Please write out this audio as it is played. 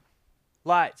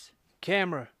Lights,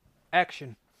 camera,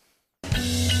 action.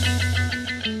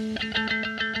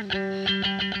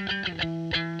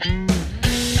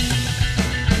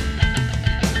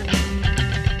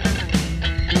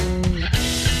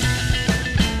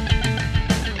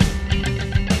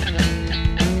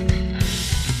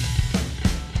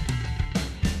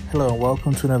 Hello and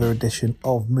welcome to another edition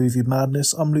of Movie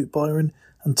Madness. I'm Luke Byron,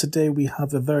 and today we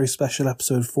have a very special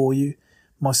episode for you.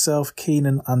 Myself,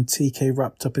 Keenan and TK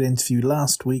wrapped up an interview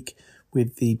last week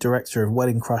with the director of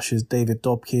Wedding Crashers, David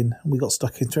Dobkin, and we got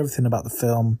stuck into everything about the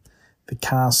film, the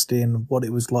casting, what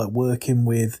it was like working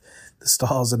with the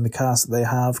stars and the cast that they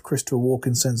have, Christopher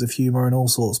Walken's sense of humour and all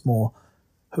sorts more.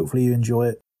 Hopefully you enjoy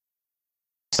it.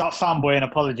 Start fanboying,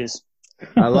 apologies.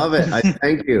 I love it. I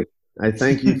thank you. I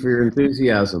thank you for your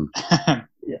enthusiasm.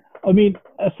 Yeah, I mean,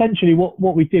 essentially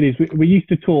what we did is we used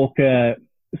to talk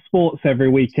sports every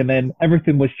week, and then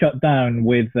everything was shut down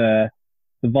with the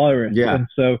virus. Yeah. And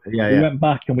so we went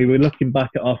back and we were looking back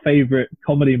at our favourite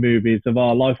comedy movies of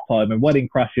our lifetime, and Wedding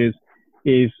Crashers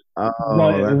is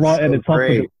right at the top of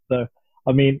it. So,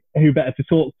 I mean, who better to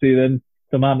talk to than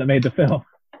the man that made the film?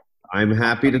 I'm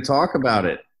happy to talk about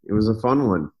it. It was a fun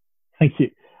one. Thank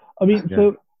you. I mean,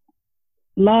 so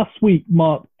last week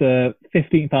marked the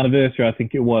 15th anniversary, I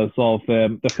think it was, of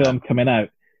the film coming out.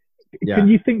 Yeah. Can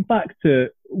you think back to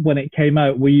when it came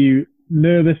out? Were you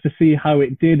nervous to see how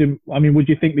it did? And I mean, would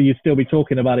you think that you'd still be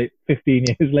talking about it 15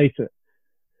 years later?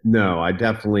 No, I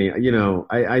definitely,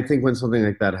 I think when something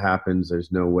like that happens,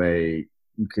 there's no way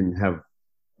you can have,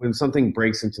 when something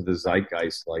breaks into the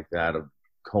zeitgeist like that of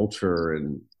culture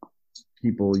and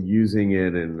people using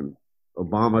it and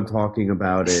Obama talking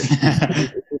about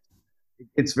it,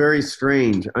 it's very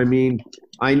strange. I mean,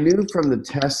 I knew from the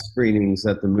test screenings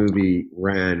that the movie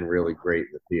ran really great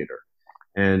in the theater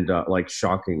and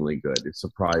shockingly good. It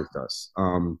surprised us.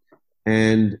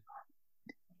 And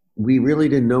we really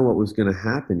didn't know what was going to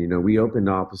happen. You know, we opened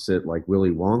opposite like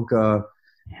Willy Wonka,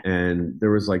 and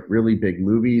there was like really big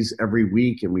movies every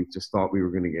week, and we just thought we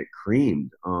were going to get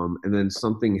creamed. And then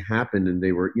something happened, and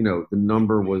they were, the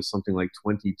number was something like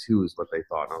 22 is what they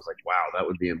thought. And I was like, wow, that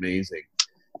would be amazing.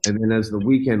 And then as the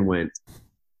weekend went,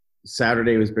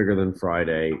 Saturday was bigger than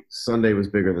Friday. Sunday was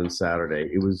bigger than Saturday.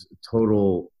 It was a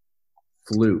total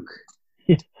fluke.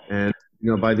 Yeah. And,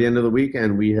 by the end of the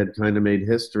weekend, we had kind of made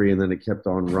history, and then it kept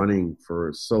on running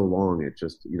for so long. It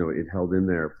just, it held in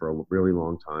there for a really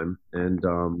long time. And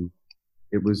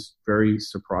it was very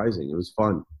surprising. It was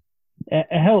fun. It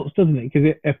helps, doesn't it? Because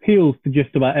it appeals to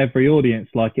just about every audience.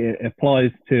 Like, it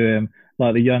applies to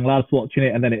like the young lads watching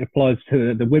it, and then it applies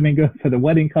to the women going for the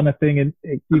wedding kind of thing, and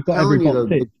you've got every box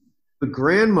ticked. The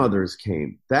grandmothers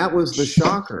came. That was the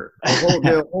shocker.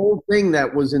 The whole thing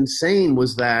that was insane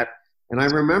was that, and I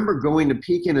remember going to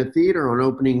peek in a theater on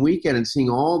opening weekend and seeing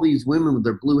all these women with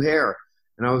their blue hair,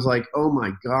 and I was like, oh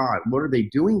my God, what are they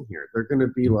doing here? They're going to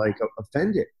be like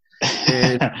offended.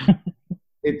 And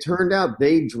it turned out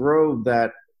they drove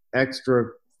that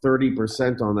extra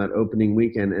 30% on that opening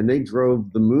weekend, and they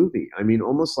drove the movie. I mean,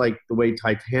 almost like the way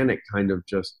Titanic kind of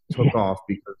just took off,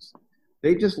 because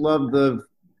they just loved the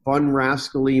fun,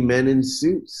 rascally men in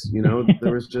suits.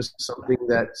 There was just something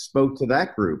that spoke to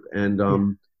that group. And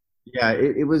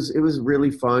it was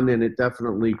really fun, and it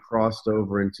definitely crossed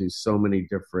over into so many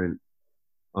different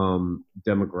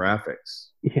demographics.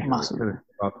 Yeah.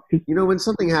 When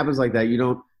something happens like that, you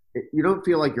don't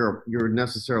feel like you're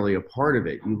necessarily a part of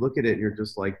it. You look at it and you're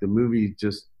just like, the movie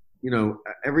just,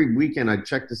 every weekend I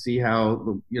check to see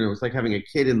how, it's like having a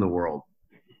kid in the world.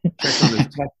 Check on his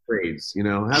test grades,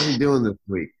 how's he doing this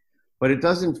week? But it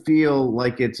doesn't feel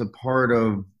like it's a part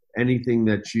of anything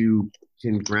that you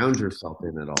can ground yourself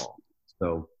in at all.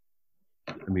 So,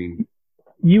 I mean.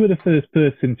 You were the first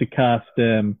person to cast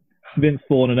Vince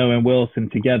Vaughn and Owen Wilson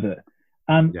together.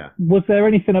 And was there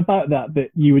anything about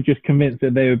that you were just convinced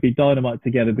that they would be dynamite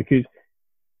together, because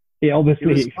it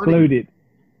obviously exploded? Funny.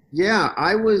 Yeah,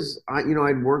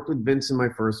 I'd worked with Vince in my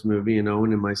first movie and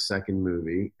Owen in my second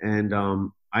movie.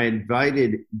 And I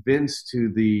invited Vince to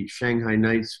the Shanghai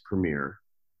Nights premiere.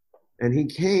 And he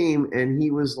came, and he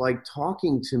was like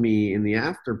talking to me in the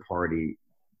after party.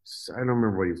 I don't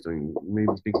remember what he was doing.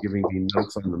 Maybe he was giving me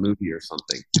notes on the movie or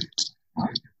something.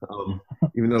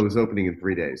 Even though it was opening in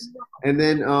 3 days. And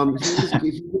then he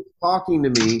was talking to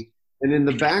me, and in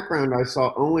the background I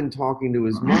saw Owen talking to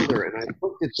his mother, and I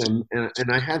looked at them, and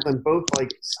I had them both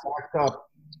like stacked up,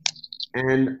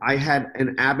 and I had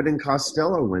an Abbott and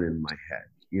Costello one in my head,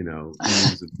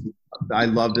 I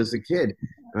loved as a kid.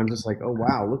 And I'm just like, oh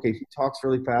wow, look, he talks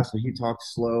really fast and he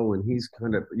talks slow, and he's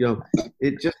kind of,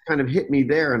 it just kind of hit me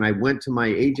there. And I went to my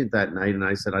agent that night and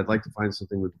I said, I'd like to find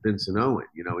something with Vincent Owen,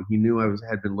 and he knew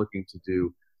had been looking to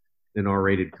do an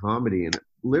R-rated comedy. And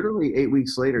literally 8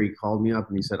 weeks later, he called me up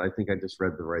and he said, I think I just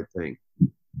read the right thing.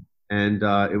 And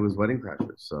it was Wedding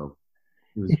Crashers. So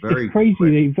it was very crazy.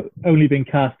 Quick. They've only been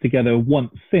cast together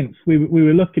once since. We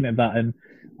were looking at that, and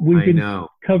we've been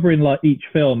covering like each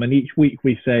film, and each week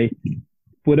we say,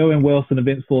 would Owen Wilson and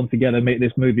Vince Vaughn together make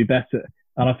this movie better?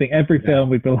 And I think every film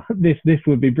we've been like, this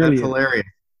would be brilliant. That's hilarious.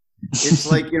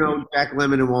 It's like, Jack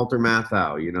Lemmon and Walter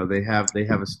Matthau, they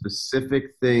have a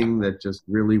specific thing that just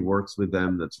really works with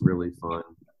them. That's really fun.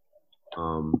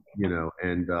 And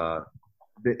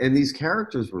these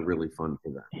characters were really fun for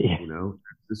them.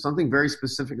 There's something very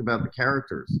specific about the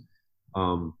characters.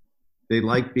 They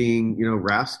like being,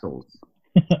 rascals,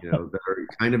 that are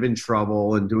kind of in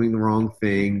trouble and doing the wrong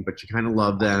thing, but you kind of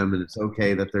love them, and it's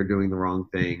okay that they're doing the wrong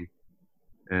thing.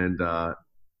 And,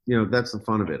 that's the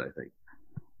fun of it, I think.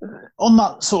 On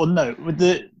that sort of note, with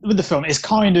the film, it's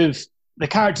kind of, the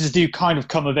characters do kind of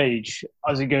come of age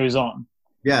as it goes on.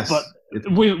 Yes. But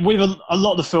with a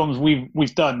lot of the films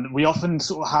we've done, we often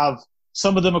sort of have,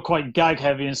 some of them are quite gag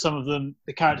heavy and some of them,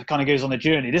 the character kind of goes on a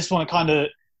journey. This one kind of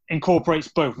incorporates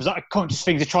both. Was that a conscious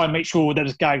thing to try and make sure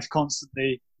there's gags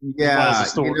constantly? Yeah,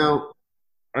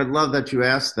 I love that you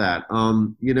asked that.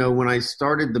 When I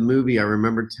started the movie, I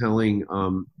remember telling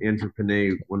Andrew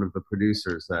Panay, one of the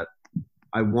producers, that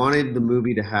I wanted the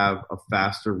movie to have a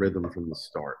faster rhythm from the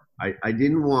start.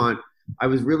 I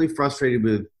was really frustrated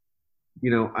with,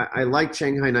 I liked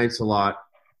Shanghai Nights a lot.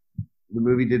 The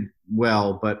movie did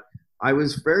well, but I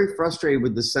was very frustrated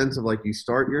with the sense of, like, you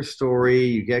start your story,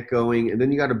 you get going, and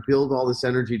then you got to build all this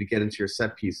energy to get into your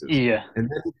set pieces. Yeah. And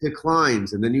then it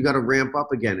declines, and then you got to ramp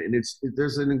up again. And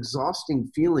there's an exhausting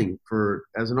feeling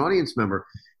as an audience member.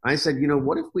 I said,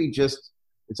 what if we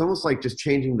it's almost like just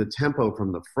changing the tempo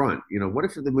from the front. What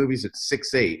if the movie's at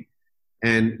 6/8,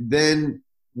 and then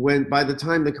by the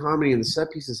time the comedy and the set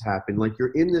pieces happen, like,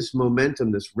 you're in this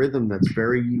momentum, this rhythm that's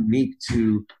very unique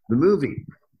to the movie.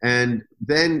 And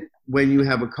then when you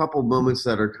have a couple moments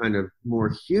that are kind of more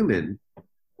human,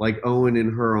 like Owen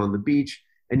and her on the beach,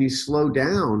 and you slow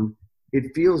down,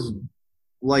 it feels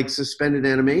like suspended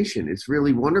animation. It's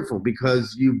really wonderful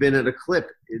because you've been at a clip.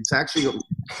 It's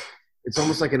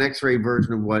almost like an X-ray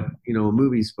version of what, a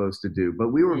movie's supposed to do. But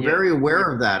we were very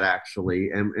aware of that,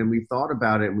 actually, and we thought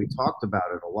about it and we talked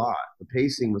about it a lot. The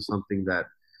pacing was something that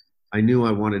I knew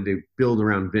I wanted to build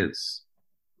around Vince.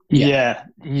 Yeah.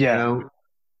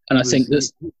 And I think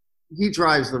he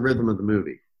drives the rhythm of the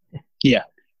movie. Yeah,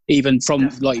 even from,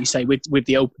 like you say, with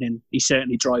the opening, he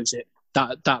certainly drives it.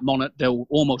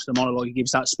 Almost the monologue he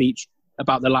gives, that speech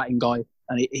about the Latin guy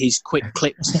and his quick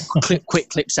clip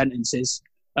sentences.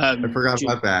 I forgot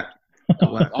about that.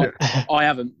 I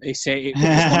haven't.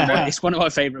 It's one of my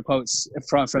favourite quotes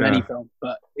from any film.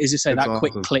 But as you say, that awesome.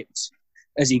 Quick clipped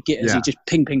as he just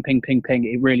ping, ping, ping, ping, ping.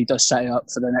 It really does set it up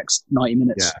for the next 90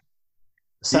 minutes. Yeah.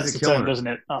 Sets the tone, doesn't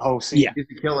it? That whole scene. Yeah. He's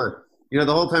a killer. The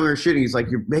whole time we were shooting, he's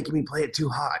like, "You're making me play it too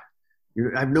hot.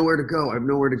 I have nowhere to go. And I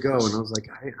was like,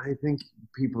 I think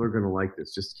people are going to like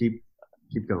this. Just keep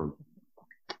going.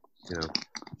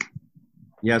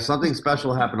 Yeah, something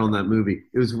special happened on that movie.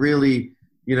 It was really,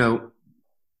 you're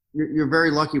very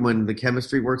lucky when the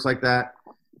chemistry works like that.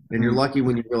 And you're lucky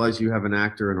when you realize you have an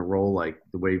actor in a role like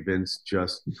the way Vince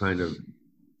just kind of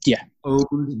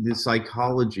owned the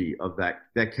psychology of that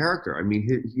character. I mean,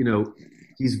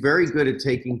 he's very good at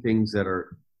taking things that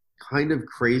are kind of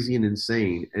crazy and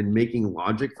insane and making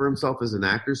logic for himself as an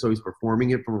actor, so he's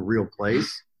performing it from a real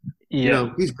place.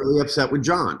 Yeah. He's really upset with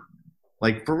John,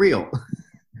 like, for real.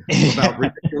 About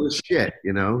ridiculous shit,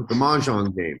 the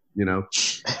Mahjong game,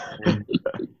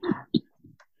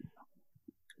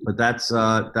 But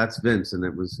that's Vince, and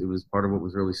it was part of what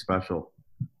was really special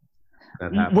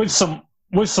that happened.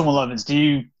 With someone like Vince, do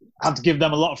you have to give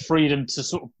them a lot of freedom to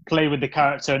sort of play with the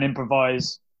character and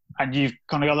improvise? And you've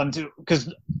kind of got them to,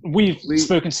 because we've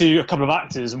spoken to a couple of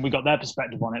actors and we got their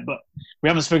perspective on it, but we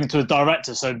haven't spoken to a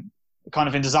director. So, kind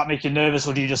of thing, does that make you nervous,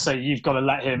 or do you just say you've got to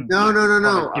let him? No.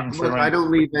 Look, I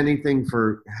don't leave anything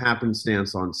for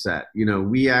happenstance on set.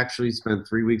 We actually spent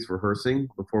 3 weeks rehearsing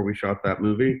before we shot that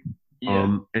movie.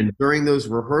 Yeah. And during those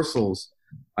rehearsals,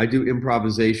 I do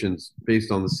improvisations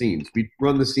based on the scenes. We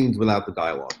run the scenes without the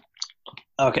dialogue.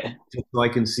 Okay. Just so I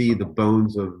can see the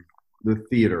bones of the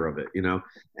theater of it,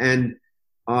 And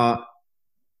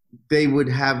they would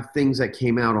have things that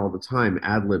came out all the time,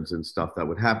 ad-libs and stuff that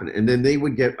would happen. And then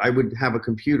I would have a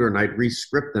computer and I'd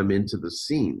re-script them into the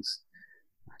scenes.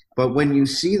 But when you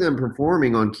see them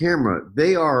performing on camera,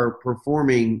 they are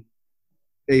performing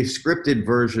a scripted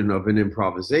version of an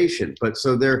improvisation. But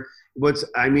so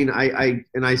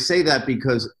I say that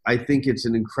because I think it's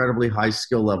an incredibly high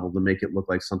skill level to make it look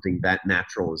like something that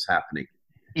natural is happening.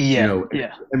 Yeah,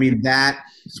 I mean,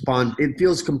 it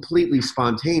feels completely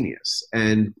spontaneous,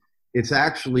 and it's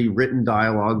actually written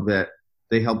dialogue that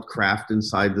they helped craft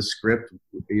inside the script.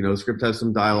 The script has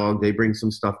some dialogue, they bring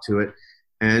some stuff to it,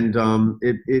 and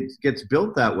it gets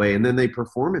built that way, and then they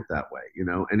perform it that way,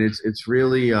 and it's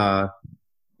really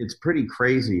it's pretty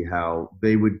crazy how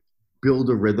they would build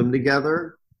a rhythm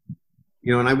together,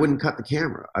 and I wouldn't cut the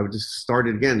camera. I would just start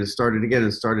it again and start it again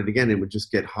and start it again. It would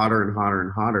just get hotter and hotter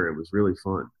and hotter. It was really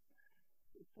fun.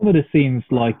 Some of the scenes,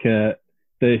 like the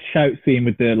shout scene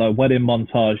with the wedding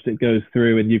montage that goes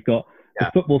through, and you've got the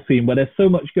football scene where there's so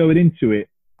much going into it.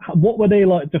 What were they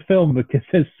like to film? Because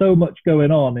there's so much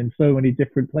going on in so many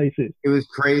different places. It was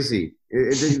crazy.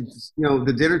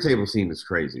 The dinner table scene is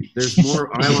crazy. There's more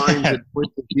eye lines and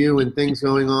points of view and things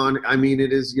going on. I mean,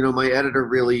 it is, my editor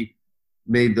really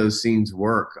made those scenes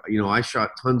work. I shot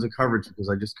tons of coverage because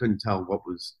I just couldn't tell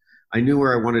I knew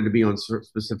where I wanted to be on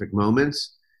specific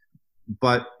moments,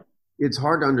 but it's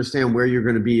hard to understand where you're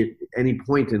going to be at any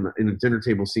point in a dinner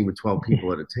table scene with 12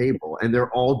 people at a table, and they're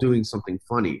all doing something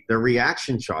funny. Their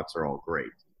reaction shots are all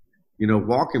great.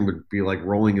 Walken would be like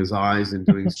rolling his eyes and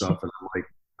doing stuff, and I'm like,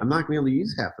 I'm not going to be able to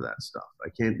use half of that stuff. I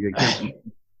can't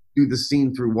do the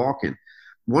scene through Walken.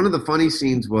 One of the funny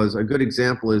scenes was, a good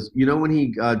example is, when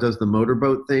he does the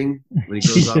motorboat thing, when he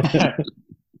goes up,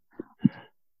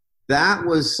 that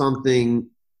was something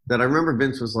that I remember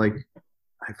Vince was like,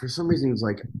 for some reason he was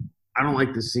like, I don't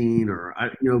like the scene, or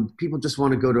people just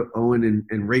want to go to Owen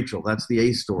and Rachel. That's the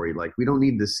A story. Like, we don't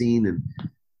need the scene. And I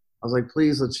was like,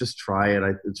 please, let's just try it.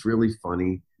 It's really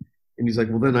funny. And he's like,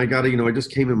 well, then I got to, I just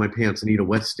came in my pants and need a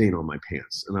wet stain on my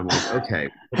pants. And I'm like, okay,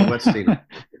 wet stain on my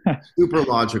pants. Super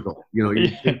logical. You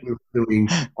think we were doing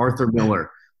Arthur Miller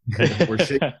or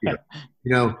Shakespeare,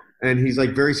 and he's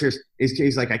like very serious.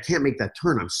 He's like, I can't make that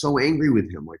turn. I'm so angry with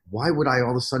him. Like, why would I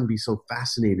all of a sudden be so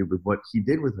fascinated with what he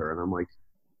did with her? And I'm like,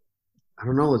 I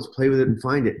don't know. Let's play with it and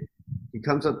find it. He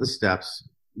comes up the steps.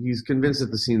 He's convinced that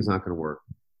the scene's not going to work.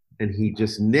 And he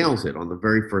just nails it on the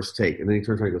very first take. And then he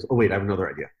turns around and goes, oh, wait, I have another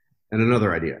idea. And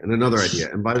another idea. And another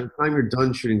idea. And by the time you're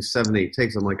done shooting 7, 8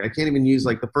 takes, I'm like, I can't even use,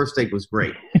 the first take was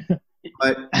great.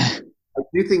 But I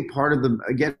do think part of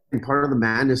the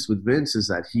madness with Vince is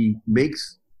that he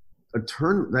makes a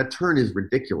turn. That turn is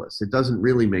ridiculous. It doesn't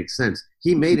really make sense.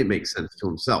 He made it make sense to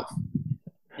himself.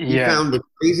 He found the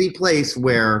crazy place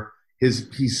where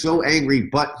he's so angry,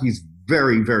 but he's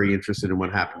very, very interested in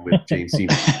what happened with Jane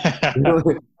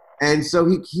Seymour. And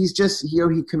so he's just, he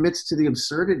commits to the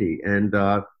absurdity. And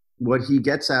what he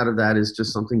gets out of that is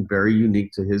just something very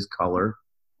unique to his color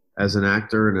as an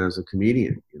actor and as a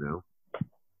comedian,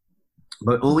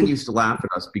 But Owen used to laugh at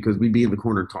us because we'd be in the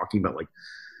corner talking about,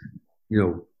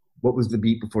 what was the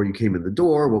beat before you came in the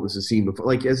door? What was the scene before?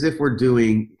 Like, as if we're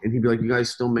doing, and he'd be like, you guys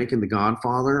still making The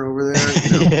Godfather over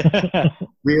there?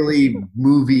 Really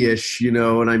movie-ish, you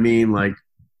know what I mean? Like,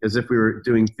 as if we were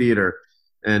doing theater.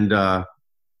 And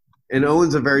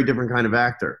Owen's a very different kind of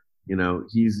actor.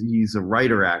 He's a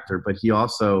writer actor, but he's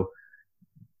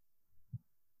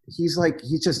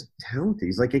just talented.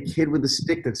 He's like a kid with a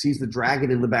stick that sees the dragon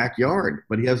in the backyard,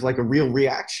 but he has a real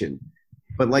reaction.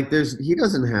 But he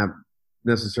doesn't have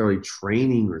necessarily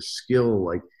training or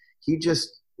skill. He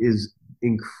just is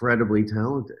incredibly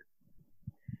talented.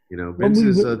 Vince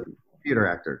is a theater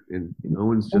actor, and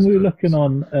Owen's just. When we're looking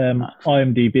on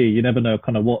IMDb, you never know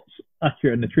kind of what's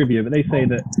accurate in the trivia, but they say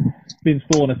that Vince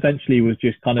Vaughn essentially was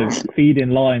just kind of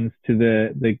feeding lines to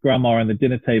the grandma and the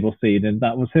dinner table scene, and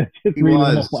that was just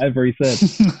not whatever he said.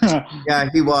 Yeah,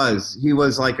 he was. He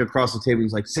was across the table.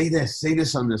 He's like, say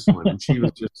this on this one, and she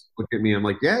was just looking at me. I'm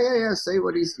like, yeah, say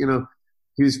what he's.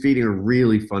 He was feeding her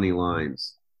really funny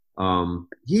lines.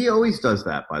 He always does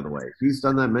that, by the way. He's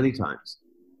done that many times.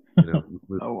 When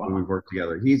we've worked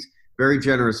together, he's very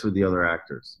generous with the other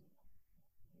actors.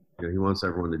 He wants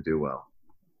everyone to do well.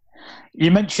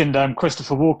 You mentioned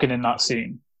Christopher Walken in that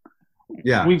scene.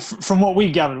 Yeah. From what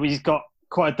we gathered, he's got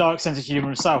quite a dark sense of humour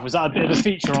himself. Was that a bit of a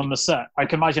feature on the set? I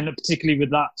can imagine that particularly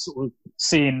with that sort of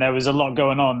scene, there was a lot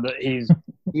going on. That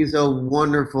he's a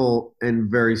wonderful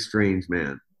and very strange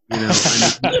man.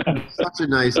 He's such a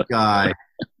nice guy.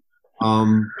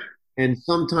 And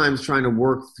sometimes trying to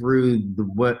work through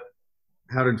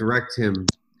how to direct him.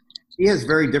 He has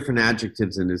very different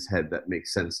adjectives in his head that make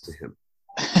sense to him.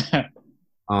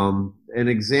 An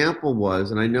example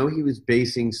was, and I know he was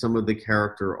basing some of the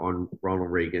character on Ronald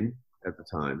Reagan at the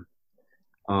time,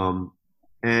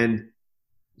 And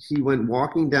he went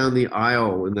walking down the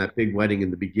aisle in that big wedding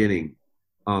in the beginning,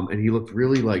 and he looked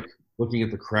really like looking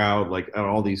at the crowd, like at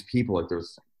all these people, like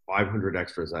there's 500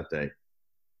 extras that day.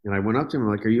 And I went up to him,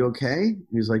 like, "Are you okay?" And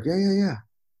he was like, yeah.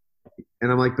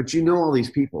 And I'm like, "But you know all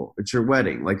these people. It's your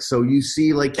wedding. Like, so you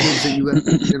see like kids that you haven't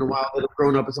seen in a while that have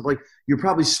grown up and stuff, like you're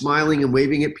probably smiling and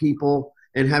waving at people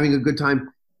and having a good time." And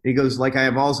he goes, "Like, I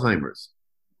have Alzheimer's."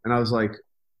 And I was like,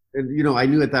 and, you know, I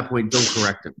knew at that point, don't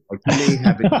correct him. Like, he may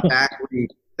have exactly,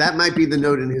 that might be the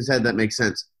note in his head that makes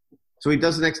sense. So he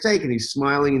does the next take, and he's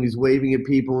smiling and he's waving at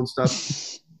people and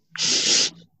stuff.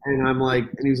 And I'm like,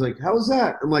 and he's like, "How was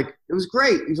that?" I'm like, "It was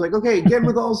great." He's like, "Okay, get him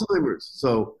with Alzheimer's."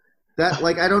 So that,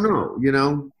 like, I don't know, you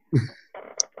know.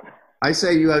 I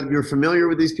say you're familiar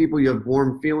with these people, you have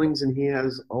warm feelings, and he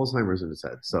has Alzheimer's in his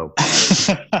head. So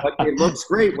but it looks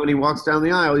great when he walks down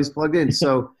the aisle. He's plugged in.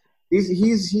 So he's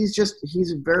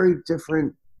very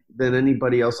different than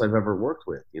anybody else I've ever worked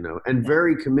with, you know, and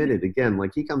very committed. Again,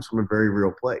 like, he comes from a very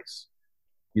real place.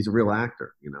 He's a real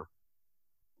actor, you know.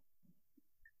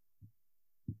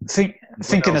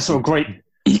 Thinking of sort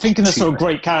of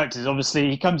great characters. Obviously,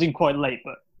 he comes in quite late,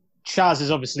 but Chaz is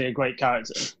obviously a great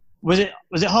character. Was it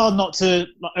hard not to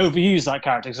overuse that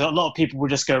character? Because a lot of people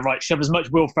would just go, right, shove as much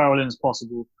Will Ferrell in as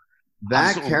possible.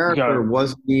 That character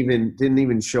didn't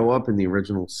even show up in the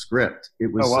original script.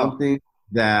 It was something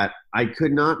that I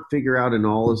could not figure out an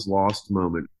all is lost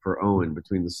moment for Owen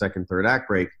between the second, third act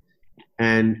break.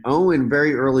 And Owen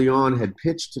very early on had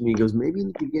pitched to me, he goes, "Maybe in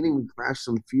the beginning we crash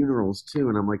some funerals too."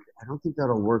 And I'm like, I don't think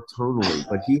that'll work tonally.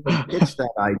 But he had pitched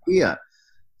that idea.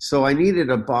 So I needed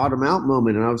a bottom out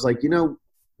moment. And I was like, you know,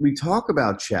 we talk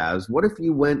about Chaz. What if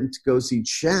you went to go see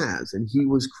Chaz and he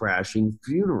was crashing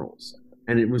funerals?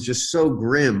 And it was just so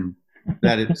grim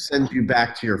that it sends you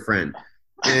back to your friend.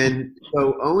 And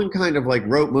so Owen kind of like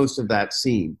wrote most of that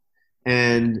scene.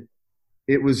 And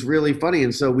it was really funny.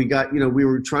 And so we got, you know, we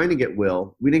were trying to get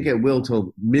Will. We didn't get Will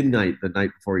till midnight the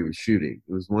night before he was shooting.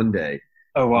 It was one day.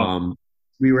 Oh, wow.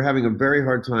 We were having a very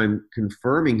hard time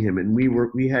confirming him. And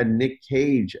we had Nick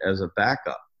Cage as a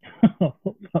backup. I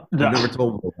never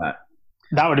told Will that.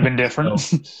 That would have been different.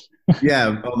 So,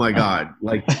 yeah. Oh my God.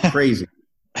 Like crazy.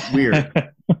 Weird.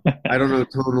 I don't know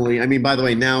tonally. I mean, by the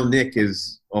way, now Nick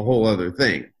is a whole other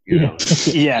thing, you know.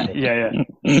 Yeah.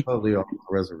 Totally off the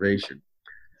reservation.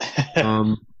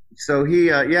 So he,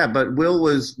 but Will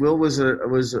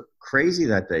was crazy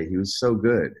that day. He was so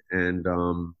good, and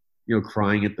you know,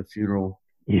 crying at the funeral.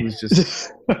 He was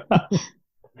just it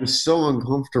was so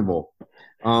uncomfortable.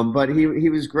 But he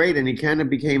was great, and he kind of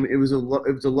became. It was a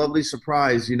lovely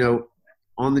surprise. You know,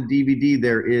 on the DVD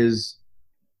there is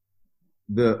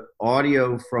the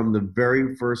audio from the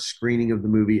very first screening of the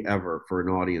movie ever for an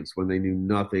audience when they knew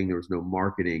nothing. There was no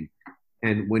marketing,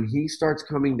 and when he starts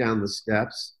coming down the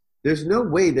steps, there's no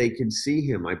way they can see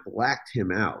him. I blacked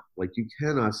him out. Like, you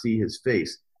cannot see his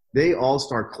face. They all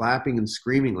start clapping and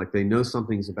screaming like they know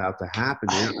something's about to happen.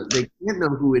 They can't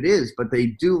know who it is, but they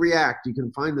do react. You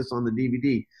can find this on the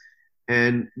DVD.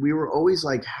 And we were always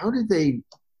like, how did they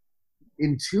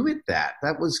intuit that?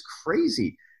 That was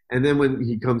crazy. And then when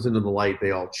he comes into the light,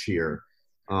 they all cheer.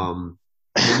 And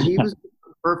he was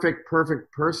the perfect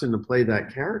person to play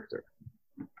that character.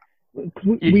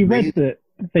 We read that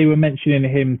they were mentioning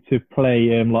him to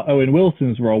play like Owen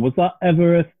Wilson's role. Was that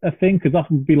ever a thing? Because that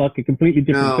would be like a completely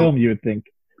different film, you would think.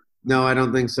 No, I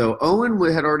don't think so. Owen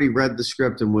had already read the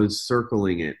script and was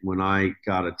circling it when I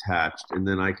got attached, and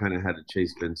then I kind of had to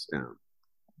chase Vince down.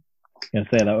 I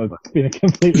say that would have been a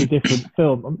completely different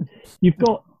film. You've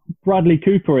got Bradley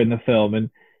Cooper in the film, and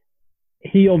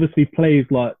he obviously plays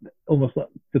like almost like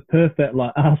the perfect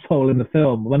like asshole in the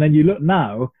film. And then you look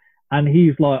now, and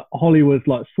he's like Hollywood's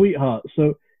like sweetheart.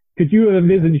 So could you have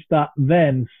envisaged that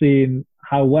then, seeing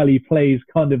how well he plays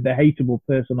kind of the hateable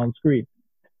person on screen?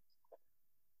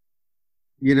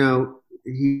 You know,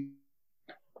 he's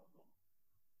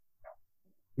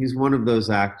one of those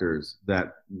actors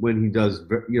that when he does,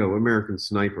 you know, American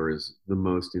Sniper is the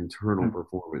most internal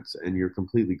performance, and you're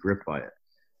completely gripped by it.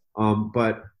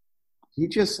 But he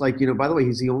just, like, you know, by the way,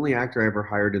 he's the only actor I ever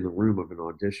hired in the room of an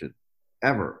audition,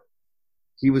 ever.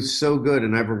 He was so good,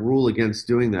 and I have a rule against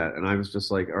doing that. And I was just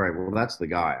like, all right, well, that's the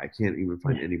guy. I can't even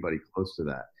find anybody close to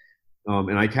that.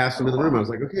 And I cast him in the room. I was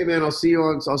like, okay, man, I'll see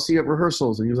you at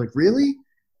rehearsals. And he was like, really?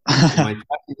 And my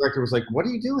casting director was like, what are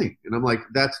you doing? And I'm like,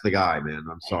 that's the guy, man.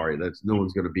 I'm sorry. No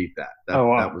one's going to beat that. That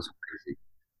was crazy.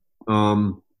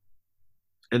 And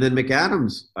then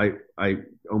McAdams, I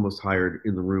almost hired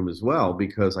in the room as well,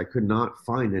 because I could not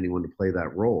find anyone to play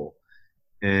that role.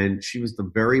 And she was the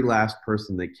very last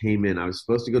person that came in. I was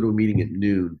supposed to go to a meeting at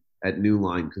noon, at New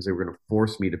Line because they were going to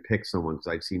force me to pick someone because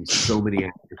I'd seen so many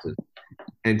actresses.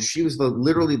 And she was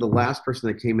literally the last person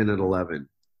that came in at 11.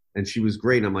 And she was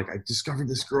great. And I'm like, I discovered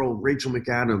this girl, Rachel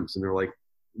McAdams. And they're like,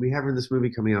 we have her in this movie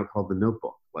coming out called The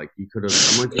Notebook. Like, you could have,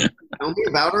 I'm like, tell me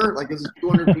about her? Like, this is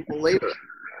 200 people later.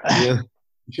 Yeah.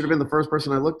 You should have been the first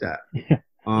person I looked at.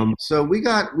 So we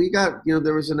got,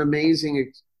 there was an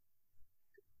amazing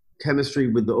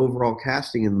chemistry with the overall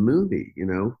casting in the movie,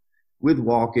 with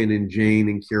Walken and Jane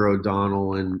and Keira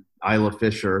O'Donnell and Isla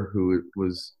Fisher, who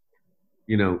was,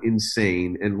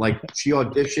 insane. And like, she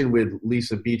auditioned with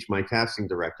Lisa Beach, my casting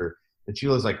director, and she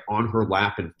was like on her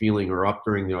lap and feeling her up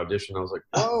during the audition. I was like,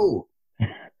 oh,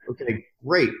 okay,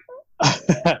 great.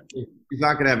 She's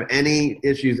not going to have any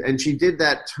issues. And she did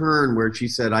that turn where she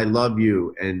said, I love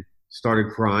you, and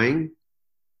started crying.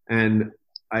 And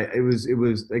it was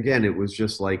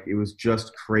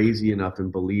just crazy enough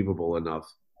and believable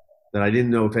enough that I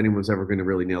didn't know if anyone was ever going to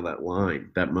really nail that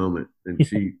line, that moment. And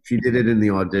she did it in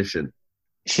the audition.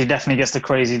 She definitely gets the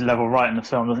crazy level right in the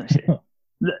film, doesn't she?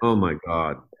 Oh my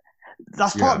God.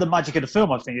 That's part of the magic of the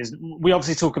film, I think, is we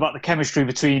obviously talk about the chemistry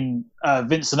between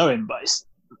Vince and Owen, but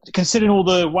considering all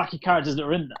the wacky characters that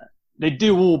are in there, they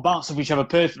do all bounce off each other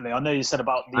perfectly. I know you said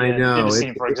about the dinner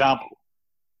scene, for example.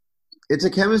 It's a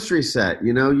chemistry set.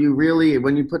 You really,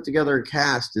 when you put together a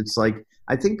cast, it's like,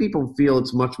 I think people feel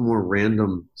it's much more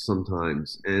random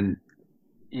sometimes. And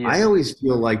I always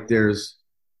feel like there's,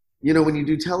 when you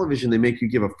do television, they make you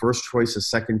give a first choice, a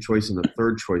second choice, and a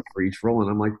third choice for each role. And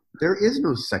I'm like, there is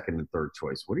no second and third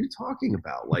choice. What are you talking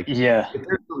about? Like, if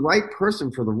there's the right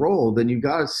person for the role, then you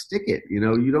got to stick it. You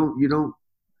don't,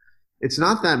 it's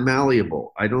not that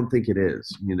malleable. I don't think it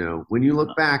is. When you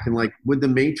look back and like, would The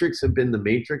Matrix have been The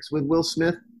Matrix with Will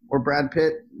Smith or Brad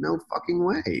Pitt? No fucking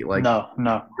way. Like, no.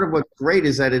 Part of what's great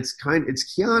is that it's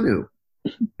Keanu,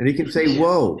 and he can say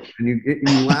 "whoa" and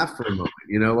you laugh for a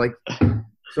moment.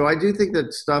 So I do think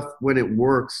that stuff, when it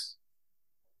works,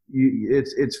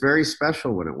 it's very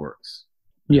special when it works.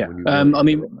 Yeah. I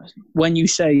mean, when you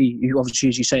say, obviously,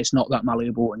 as you say, it's not that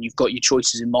malleable and you've got your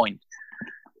choices in mind,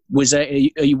 were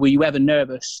you ever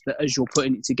nervous that as you're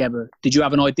putting it together, did you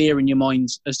have an idea in your mind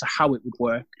as to how it would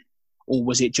work? Or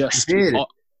was it just... I did.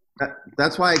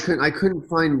 That's why I couldn't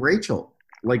find Rachel.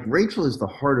 Like, Rachel is the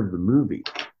heart of the movie.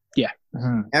 Yeah.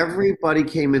 Mm-hmm. Everybody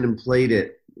came in and played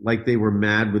it like they were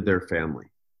mad with their family.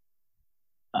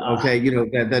 Okay,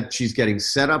 that she's getting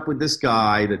set up with this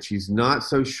guy that she's not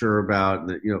so sure about. And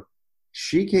that,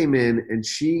 she came in and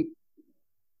she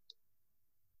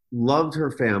loved her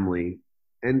family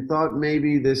and thought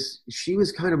maybe she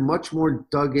was kind of much more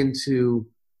dug into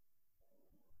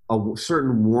a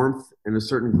certain warmth and a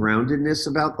certain groundedness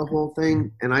about the whole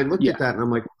thing. And I looked at that and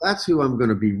I'm like, that's who I'm going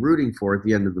to be rooting for at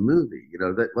the end of the movie.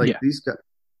 These guys,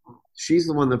 she's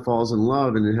the one that falls in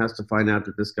love and has to find out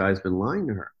that this guy's been lying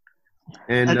to her.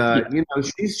 And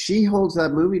she holds that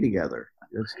movie together.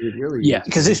 It really is.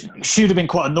 Because she would have been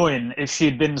quite annoying if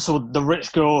she'd been sort of the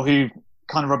rich girl who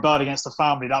kind of rebelled against the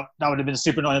family. That would have been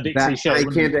super annoying.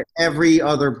 Every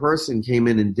other person came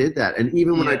in and did that. And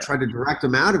even when I tried to direct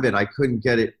them out of it, I couldn't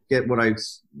get what I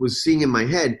was seeing in my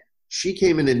head. She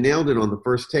came in and nailed it on the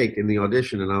first take in the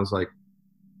audition, and I was like,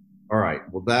 all right,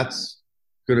 well, that's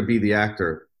going to be the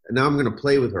actor. And now I'm going to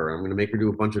play with her. I'm going to make her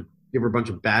give her a bunch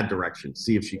of bad directions,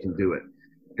 see if she can do it.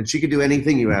 And she could do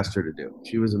anything you asked her to do.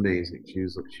 She was amazing. She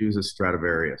was a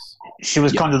Stradivarius. She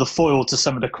was kind of the foil to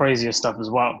some of the crazier stuff as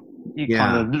well.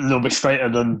 Kind of a little bit straighter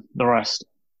than the rest.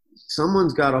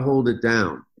 Someone's got to hold it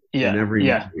down in every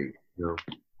movie.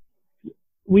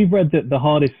 We've read that the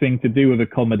hardest thing to do with a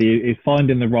comedy is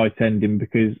finding the right ending,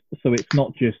 because so it's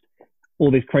not just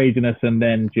all this craziness and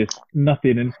then just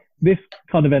nothing. And this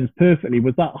kind of ends perfectly.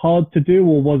 Was that hard to do,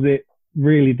 or was it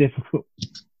really difficult?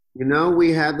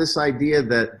 We had this idea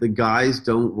that the guys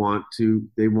we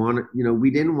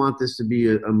didn't want this to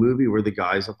be a movie where the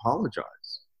guys apologize.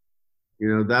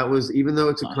 That was, even though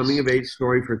it's a coming of age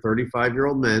story for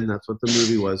 35-year-old men, that's what the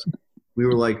movie was. We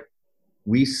were like,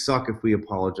 we suck if we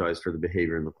apologize for the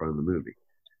behavior in the front of the movie.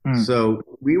 So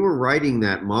we were writing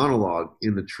that monologue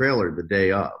in the trailer the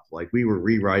day of. Like, we were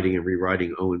rewriting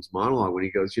Owen's monologue when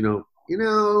he goes,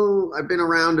 I've been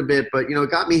around a bit, but,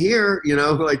 it got me here,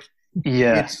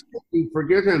 it's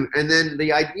forgive him. And then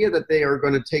the idea that they are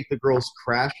going to take the girls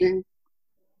crashing.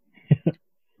 I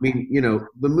mean,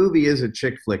 the movie is a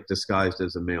chick flick disguised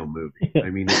as a male movie. I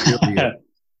mean, it really is.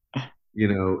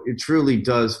 It truly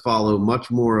does follow much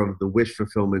more of the wish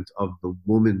fulfillment of the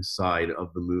woman's side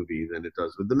of the movie than it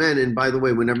does with the men. And by the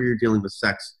way, whenever you're dealing with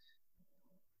sex,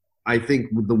 I think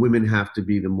the women have to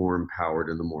be the more empowered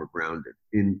and the more grounded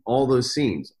in all those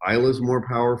scenes. Isla's more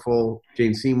powerful.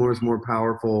 Jane Seymour's more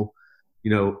powerful.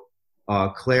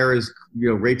 Claire is,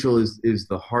 Rachel is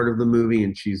the heart of the movie,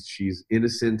 and she's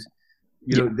innocent.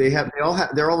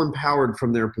 They're all empowered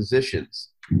from their positions,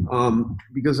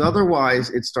 because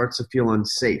otherwise it starts to feel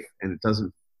unsafe and it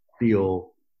doesn't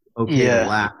feel okay to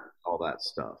laugh at all that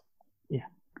stuff. Yeah.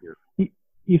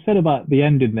 You said about the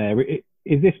ending there.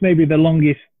 Is this maybe the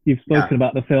longest you've spoken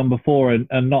about the film before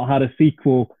and not had a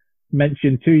sequel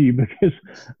mentioned to you? Because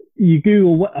you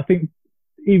Google, I think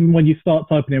even when you start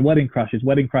typing in Wedding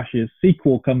Crashers,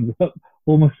 sequel comes up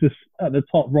almost just at the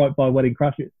top right by Wedding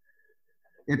Crashers.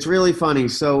 It's really funny.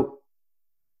 So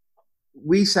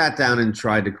we sat down and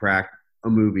tried to crack a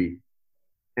movie,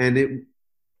 and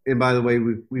by the way,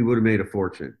 we would have made a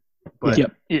fortune. But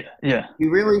we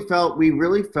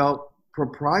really felt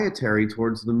proprietary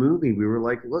towards the movie. We were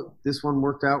like, look, this one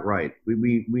worked out right.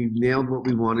 We nailed what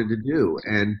we wanted to do,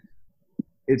 and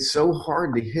it's so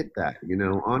hard to hit that,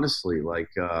 honestly. Like,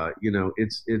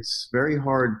 it's very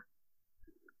hard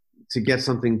to get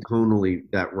something tonally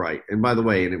that right. And by the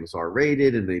way, and it was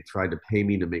R-rated, and they tried to pay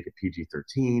me to make a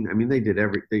PG-13. I mean, they did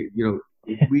everything.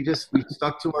 We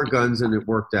stuck to our guns, and it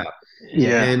worked out.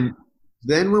 Yeah. And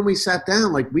then when we sat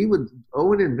down, like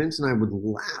Owen and Vince and I would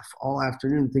laugh all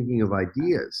afternoon thinking of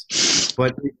ideas,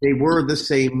 but they were the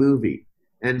same movie.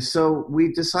 And so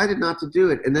we decided not to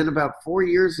do it. And then about 4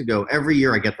 years ago, every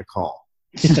year I get the call.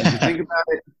 You think about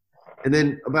it. And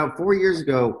then about 4 years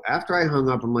ago, after I hung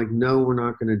up, I'm like, no, we're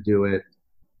not going to do it.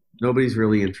 Nobody's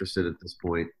really interested at this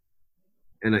point.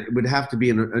 And it would have to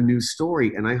be a new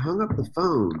story. And I hung up the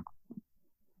phone.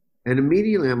 And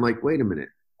immediately I'm like, wait a minute.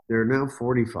 They're now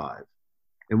 45.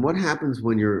 And what happens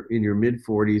when you're in your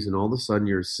mid-40s and all of a sudden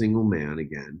you're a single man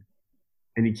again?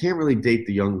 And you can't really date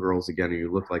the young girls again, or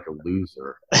you look like a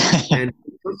loser. And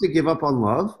you're supposed to give up on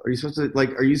love? Are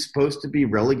you supposed to be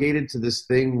relegated to this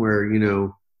thing where,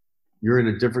 you're in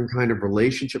a different kind of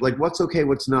relationship? Like, what's okay,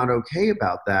 what's not okay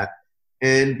about that?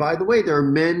 And by the way, there are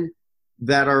men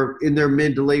that are in their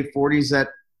mid to late 40s that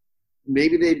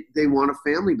maybe they want a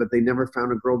family, but they never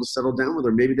found a girl to settle down with,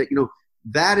 or maybe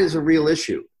that is a real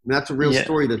issue. And that's a real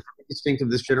story that's distinct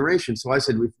of this generation. So I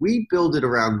said, if we build it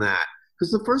around that,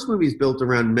 because the first movie is built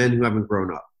around men who haven't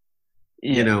grown up,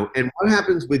 and what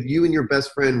happens with you and your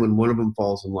best friend when one of them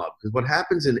falls in love? Because what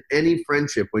happens in any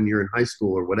friendship when you're in high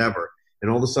school or whatever,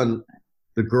 and all of a sudden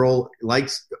the girl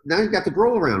now you've got the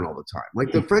girl around all the time.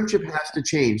 Like, the friendship has to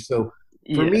change. So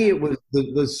for me, it was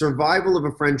the survival of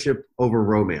a friendship over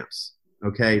romance.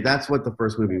 Okay. That's what the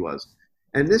first movie was.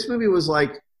 And this movie was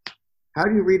like, how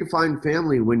do you redefine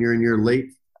family when you're in your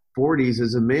late 40s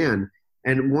as a man?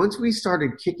 And once we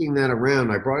started kicking that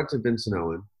around, I brought it to Vince and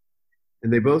Owen,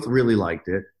 and they both really liked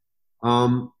it.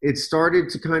 It started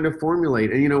to kind of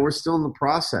formulate, and we're still in the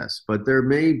process, but there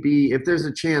may be, if there's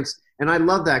a chance, and I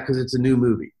love that because it's a new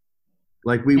movie.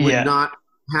 Like, we would not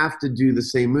have to do the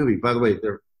same movie. By the way,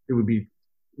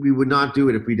 we would not do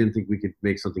it if we didn't think we could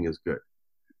make something as good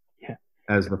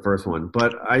as the first one.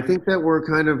 But I think that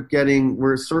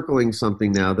we're circling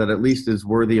something now that at least is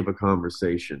worthy of a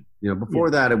conversation. Before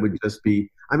that, it would just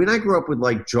be, I grew up with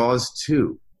like Jaws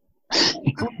 2.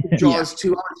 Jaws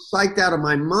 2, I was psyched out of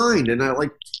my mind. And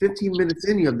 15 minutes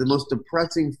in, you have the most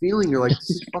depressing feeling. You're like,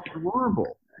 this is fucking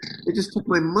horrible. They just took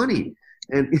my money.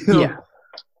 And,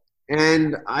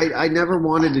 and I never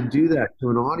wanted to do that to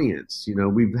an audience.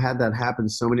 We've had that happen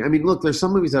so many. Look, there's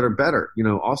some movies that are better.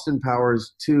 Austin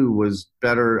Powers 2 was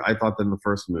better, I thought, than the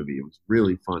first movie. It was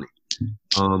really funny.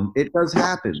 It does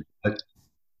happen, but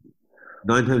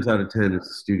 9 times out of 10, it's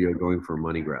the studio going for a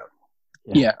money grab.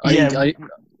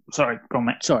 Sorry, go on,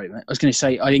 mate. Sorry, mate. I was going to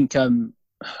say, I think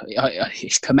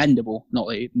it's commendable. Not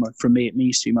that from me it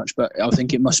means too much, but I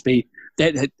think it must be.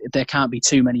 There can't be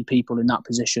too many people in that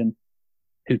position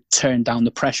who turn down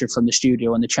the pressure from the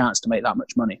studio and the chance to make that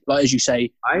much money. Like, as you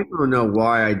say, I don't know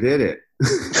why I did it.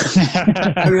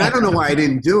 I don't know why I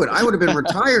didn't do it. I would have been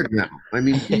retired now.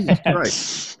 Jesus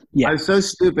Christ. Yeah. I'm so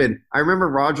stupid. I remember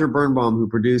Roger Birnbaum, who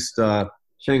produced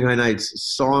Shanghai Nights,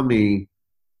 saw me.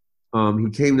 He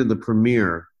came to the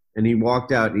premiere, and he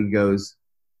walked out, and he goes,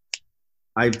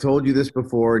 I've told you this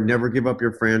before, never give up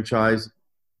your franchise.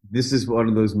 This is one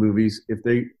of those movies.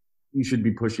 You should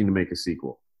be pushing to make a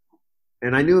sequel.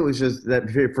 And I knew it was just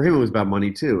that for him, it was about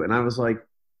money too. And I was like,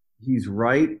 he's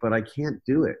right, but I can't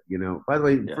do it. By the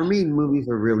way, for me, movies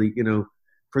are really,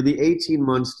 for the 18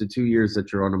 months to 2 years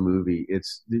that you're on a movie,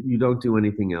 you don't do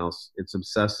anything else. It's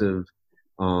obsessive.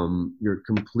 You're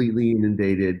completely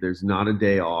inundated. There's not a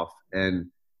day off. And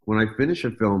when I finish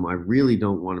a film, I really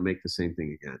don't want to make the same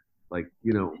thing again. Like,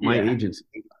 my agents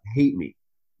hate me.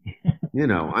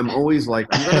 I'm always like,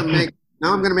 I'm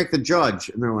gonna make the judge,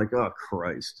 and they're like, oh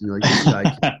Christ, like, this guy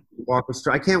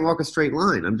I can't walk a straight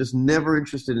line. I'm just never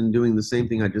interested in doing the same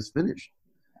thing I just finished.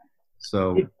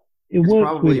 So it's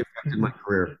probably affected my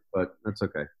career, but that's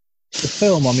okay. The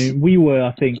film, I mean, we were,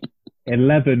 I think,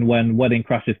 11 when Wedding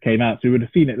Crashers came out, so we would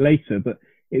have seen it later, but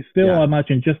it's still, I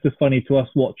imagine, just as funny to us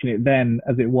watching it then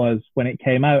as it was when it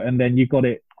came out. And then you got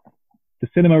it, the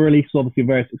cinema release was obviously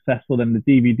very successful, then the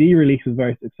DVD release was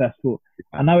very successful,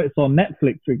 and now it's on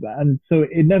Netflix, and so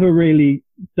it never really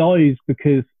dies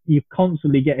because you're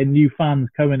constantly getting new fans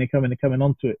coming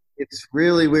onto it. It's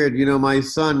really weird. My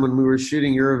son, when we were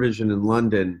shooting Eurovision in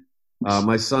London,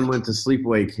 my son went to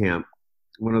sleepaway camp,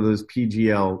 one of those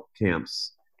PGL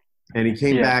camps. And he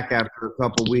came back after a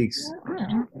couple weeks,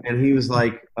 and he was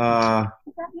like, there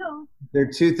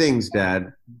are two things,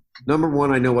 Dad. Number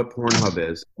one, I know what Pornhub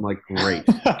is. I'm like, great.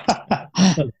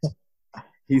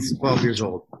 He's 12 years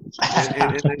old.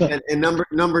 And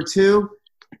number two,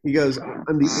 he goes,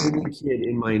 I'm the only kid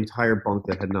in my entire bunk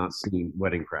that had not seen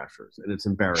Wedding Crashers, and it's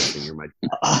embarrassing. You're my kid.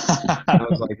 I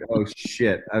was like, oh,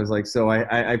 shit. I was like, so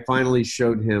I finally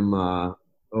showed him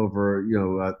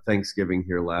over Thanksgiving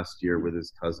here last year with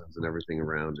his cousins and everything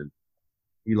around, and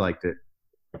he liked it.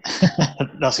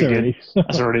 That's already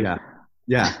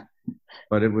yeah.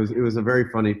 But it was a very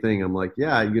funny thing. I'm like,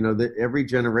 every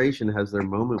generation has their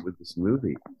moment with this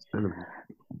movie. It's kind of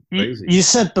crazy. You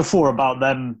said before about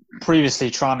them previously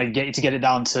trying to get it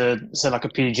down to, say, like a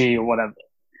PG or whatever.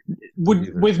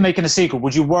 With making a sequel,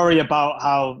 would you worry about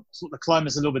how the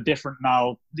climate's a little bit different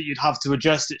now, that you'd have to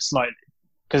adjust it slightly?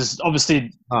 Because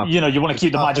obviously, you want to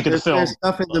keep the magic of the film. There's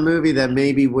stuff in the movie that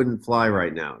maybe wouldn't fly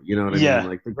right now. You know what I mean?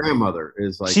 Like the grandmother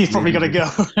is like, she's probably got to go.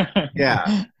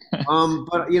 Yeah.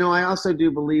 But I also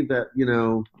do believe that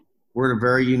we're in a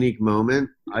very unique moment.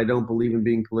 I don't believe in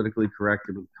being politically correct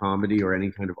with comedy or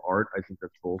any kind of art. I think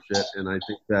that's bullshit. And I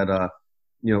think that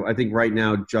I think right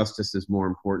now justice is more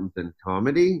important than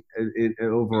comedy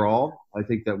overall. I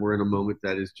think that we're in a moment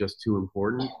that is just too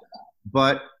important.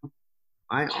 But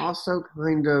I also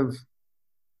kind of,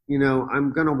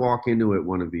 I'm going to walk into it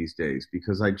one of these days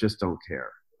because I just don't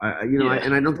care.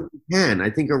 And I don't think you can. I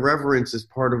think irreverence is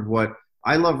part of what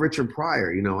I love. Richard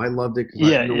Pryor, I loved it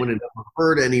because no one had ever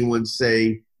heard anyone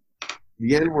say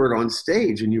the N-word on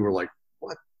stage, and you were like,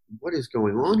 what is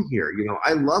going on here?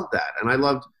 I love that. And I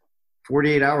loved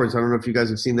 48 Hours. I don't know if you guys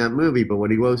have seen that movie, but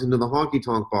when he goes into the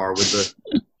honky-tonk bar with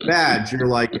the badge, you're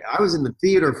like, I was in the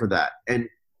theater for that. And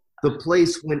the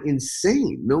place went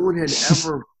insane. No one had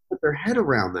ever put their head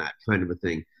around that kind of a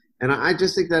thing. And I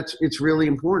just think it's really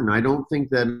important. I don't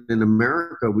think that in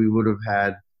America we would have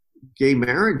had gay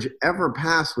marriage ever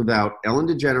pass without Ellen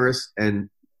DeGeneres and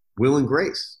Will and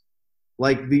Grace.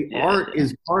 Like the art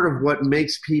is part of what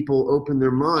makes people open their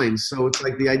minds. So it's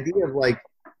like the idea of like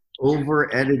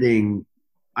over editing.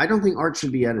 I don't think art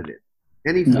should be edited.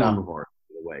 Any form of art,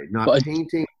 by the way. Not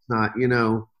painting, not,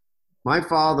 my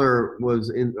father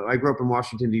I grew up in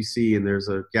Washington, D.C., and there's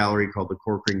a gallery called the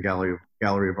Corcoran Gallery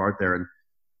of Art there, and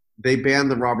they banned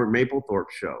the Robert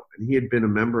Mapplethorpe show. And he had been a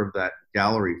member of that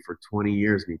gallery for 20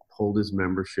 years, and he pulled his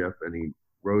membership, and he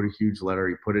wrote a huge letter.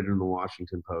 He put it in the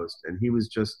Washington Post, and he was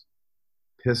just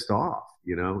pissed off,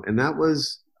 and that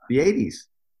was the 80s.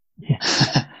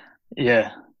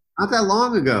 Yeah. Not that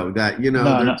long ago that, they're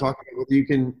talking about whether you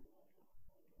can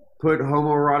put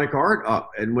homoerotic art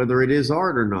up and whether it is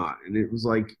art or not. And it was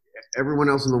like everyone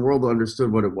else in the world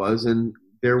understood what it was. And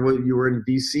you were in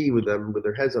DC with them with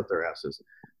their heads up their asses.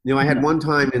 I had one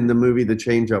time in the movie The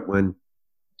Change Up when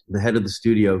the head of the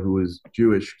studio, who was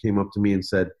Jewish, came up to me and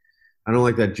said, I don't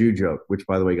like that Jew joke, which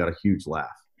by the way got a huge laugh.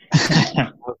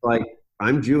 I was like,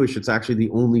 I'm Jewish. It's actually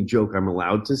the only joke I'm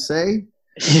allowed to say.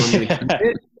 So I'm going to keep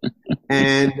it.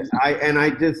 And I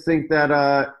just think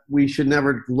that we should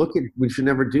never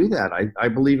do that. I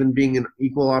believe in being an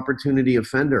equal opportunity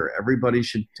offender. Everybody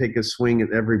should take a swing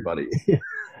at everybody.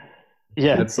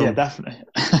 Definitely.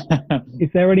 Is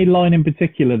there any line in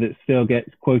particular that still gets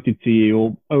quoted to you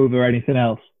or over anything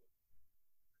else?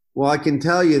 Well, I can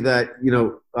tell you that,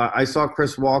 I saw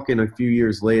Chris Walken a few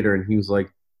years later, and he was like,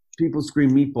 people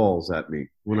scream meatballs at me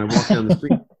when I walk down the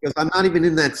street because I'm not even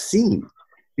in that scene.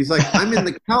 He's like, I'm in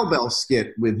the cowbell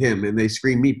skit with him, and they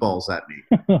scream meatballs at me.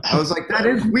 I was like, that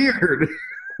is weird.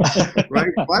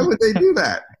 Right? Why would they do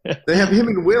that? They have him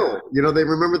and Will. They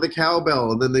remember the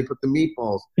cowbell, and then they put the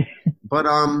meatballs. But,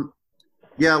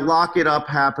 Lock It Up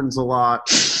happens a lot.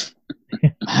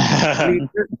 I mean,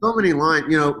 there's so many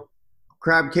lines.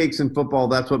 Crab cakes in football,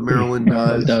 that's what Maryland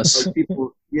does. Like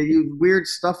people, weird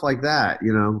stuff like that,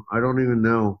 I don't even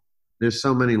know. There's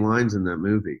so many lines in that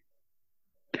movie.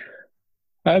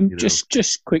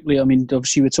 Just quickly, I mean,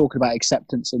 obviously we're talking about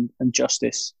acceptance and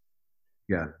justice.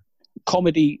 Yeah.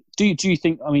 Comedy. Do you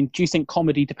think? I mean, do you think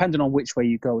comedy, depending on which way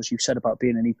you go, as you said about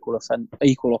being an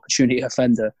equal opportunity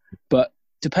offender, but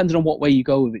depending on what way you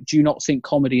go with it, do you not think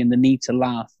comedy and the need to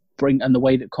laugh and the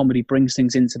way that comedy brings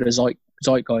things into the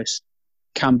zeitgeist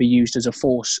can be used as a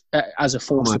force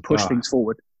to push things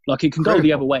forward? Like it can go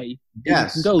the other way.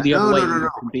 Yes. It can go the other way. No.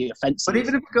 It can be offensive. But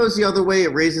even if it goes the other way,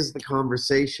 it raises the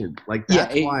conversation. Like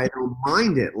that's why I don't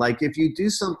mind it. Like if you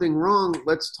do something wrong,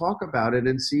 let's talk about it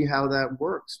and see how that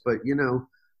works. But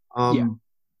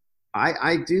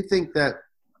I do think that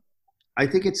I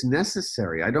think it's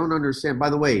necessary. I don't understand.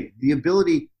 By the way, the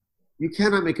ability you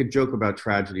cannot make a joke about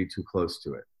tragedy too close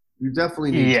to it. You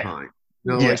definitely need time.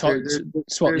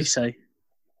 That's what they say.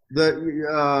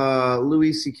 The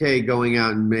Louis C.K. going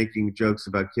out and making jokes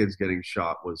about kids getting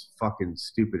shot was fucking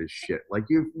stupid as shit. Like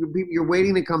you're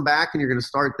waiting to come back and you're going to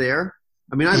start there.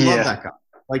 I mean, I love that guy.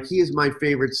 Like he is my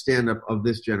favorite stand-up of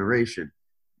this generation.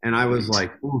 And I was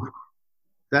like, ooh,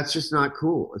 that's just not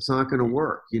cool. It's not going to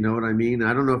work. You know what I mean?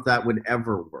 I don't know if that would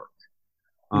ever work.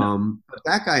 But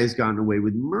that guy has gotten away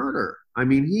with murder. I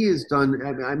mean, he has done.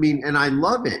 I mean, and I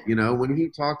love it. You know, when he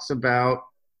talks about.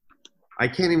 I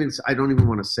don't even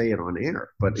want to say it on air,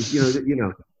 but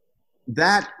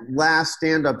that last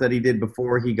stand-up that he did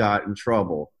before he got in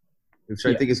trouble, which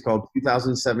I think is called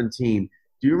 2017.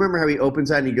 Do you remember how he opens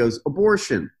that and he goes,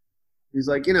 abortion? He's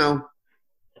like,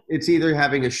 it's either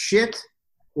having a shit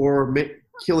or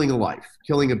killing a life,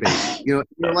 killing a baby. You're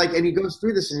like, and he goes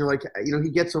through this and you're like,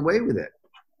 he gets away with it.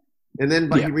 And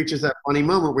then he reaches that funny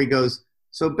moment where he goes,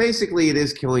 so basically it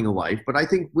is killing a life, but I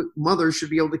think mothers should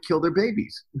be able to kill their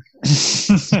babies.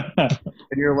 And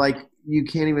you're like, you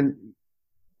can't even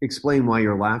explain why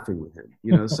you're laughing with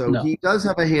him. So He does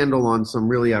have a handle on some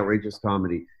really outrageous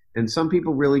comedy, and some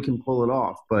people really can pull it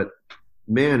off, but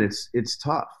man, it's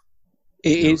tough.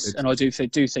 It is, and I do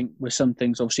think with some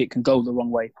things, obviously it can go the wrong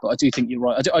way, but I do think you're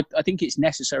right. I think it's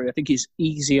necessary. I think it's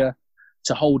easier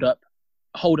to hold up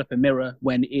a mirror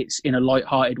when it's in a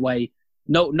light-hearted way.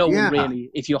 No one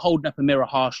really. If you're holding up a mirror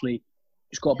harshly,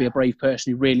 it's got to be a brave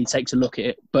person who really takes a look at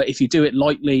it. But if you do it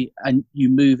lightly and you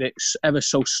move it ever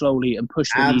so slowly and push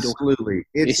the needle,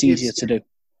 it's easier to do.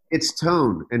 It's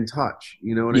tone and touch.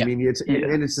 You know what I mean?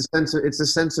 And it's a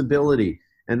sensibility,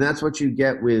 and that's what you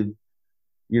get with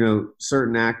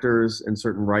certain actors and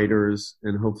certain writers,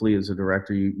 and hopefully as a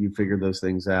director you figure those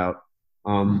things out.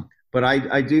 But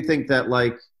I do think that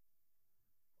like.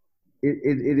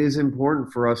 It is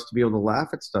important for us to be able to laugh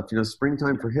at stuff.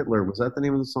 Springtime for Hitler, was that the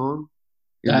name of the song?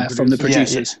 From the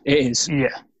producers. It is. Yeah.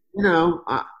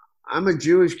 I'm a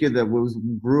Jewish kid that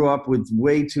grew up with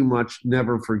way too much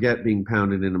never forget being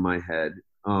pounded into my head,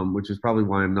 which is probably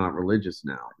why I'm not religious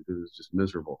now, because it's just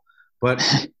miserable. But,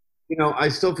 I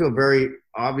still feel very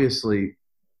obviously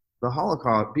the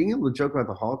Holocaust, being able to joke about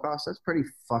the Holocaust, that's pretty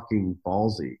fucking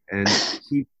ballsy. And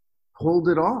he pulled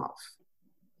it off.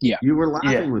 Yeah. You were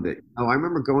laughing with it. I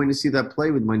remember going to see that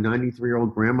play with my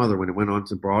 93-year-old grandmother when it went on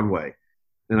to Broadway.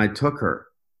 And I took her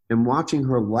and watching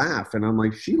her laugh. And I'm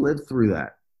like, she lived through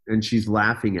that. And she's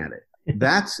laughing at it.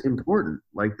 That's important.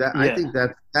 Like that. Yeah. I think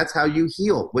that's how you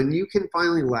heal. When you can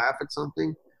finally laugh at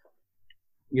something,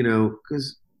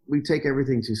 because we take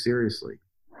everything too seriously.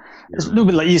 It's a little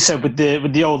bit like you said with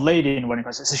the old lady in Wedding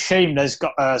Crashers. It's a shame there's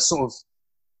got a sort of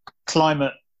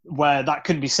climate where that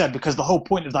couldn't be said, because the whole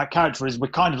point of that character is we're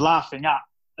kind of laughing at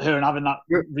her and having that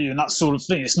view and that sort of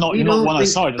thing. It's not you're not one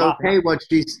side. Okay,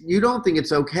 you don't think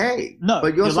it's okay. No,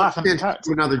 but you also understand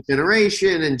to another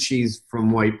generation, and she's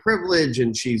from white privilege,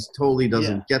 and she's totally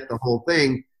doesn't get the whole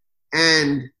thing.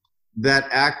 And that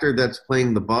actor that's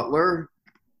playing the butler,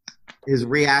 his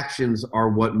reactions are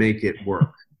what make it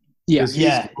work. He's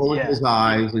rolling his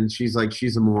eyes, and she's like,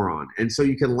 she's a moron, and so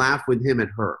you can laugh with him at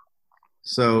her.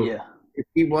 So.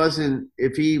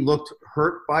 If he looked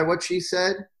hurt by what she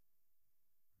said,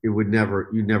 you'd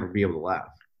never be able to laugh.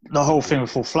 The whole thing would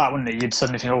fall flat, wouldn't it? You'd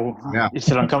suddenly feel, you'd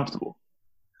feel uncomfortable.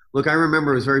 Look, I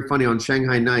remember it was very funny on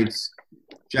Shanghai Nights.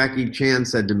 Jackie Chan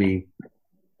said to me,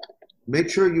 "Make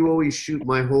sure you always shoot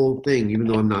my whole thing, even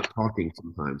though I'm not talking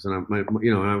sometimes." And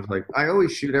and I was like, "I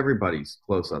always shoot everybody's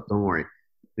close up. Don't worry."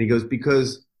 And he goes,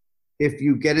 "Because if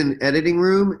you get in the editing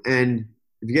room and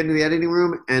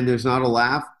there's not a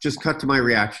laugh, just cut to my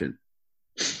reaction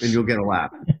and you'll get a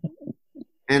laugh."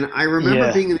 And I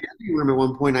remember being in the editing room at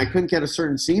one point, I couldn't get a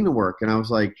certain scene to work. And I was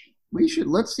like,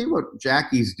 let's see what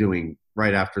Jackie's doing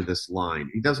right after this line.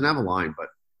 He doesn't have a line, but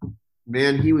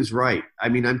man, he was right. I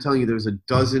mean, I'm telling you, there's a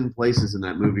dozen places in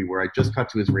that movie where I just cut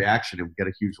to his reaction and get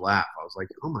a huge laugh. I was like,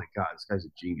 oh my God, this guy's a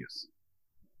genius.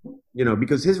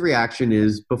 Because his reaction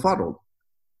is befuddled.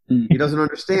 He doesn't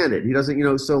understand it. He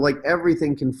doesn't, so like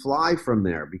everything can fly from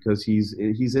there because he's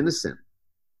innocent.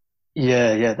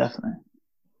 Yeah, definitely.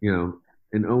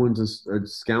 And Owen's a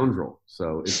scoundrel,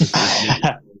 so it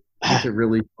makes it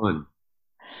really fun.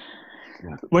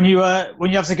 Yeah. When you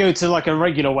have to go to like a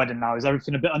regular wedding now, is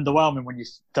everything a bit underwhelming when you've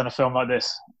done a film like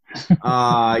this?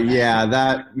 Yeah,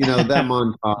 that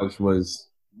montage was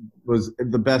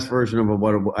the best version of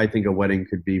what I think a wedding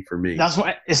could be for me. That's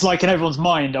what it's like in everyone's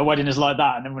mind. A wedding is like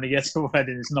that, and then when it gets to a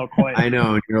wedding, it's not quite. I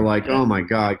know, and you're like, oh my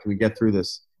god, can we get through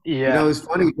this? Yeah, it's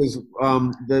funny because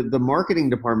the marketing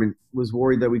department was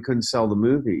worried that we couldn't sell the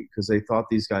movie because they thought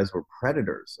these guys were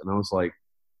predators, and I was like,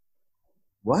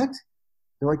 what?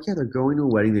 They're like, yeah, they're going to a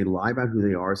wedding. They lie about who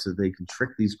they are so they can trick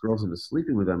these girls into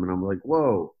sleeping with them. And I'm like,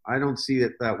 whoa, I don't see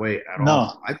it that way at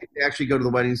all. I think they actually go to the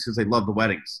weddings because they love the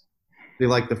weddings. They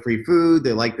like the free food.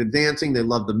 They like the dancing. They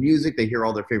love the music. They hear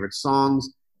all their favorite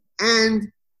songs.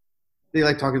 And they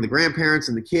like talking to the grandparents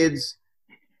and the kids.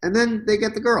 And then they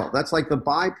get the girl. That's like the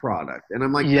byproduct. And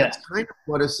I'm like, That's kind of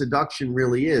what a seduction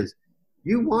really is.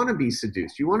 You want to be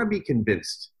seduced. You want to be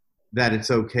convinced that it's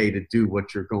okay to do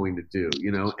what you're going to do,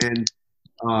 and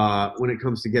when it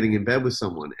comes to getting in bed with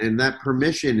someone, and that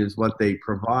permission is what they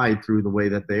provide through the way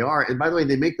that they are. And by the way,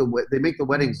 they make the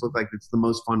weddings look like it's the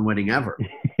most fun wedding ever.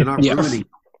 They're not ruining.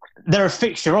 They're a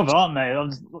fixture of it, aren't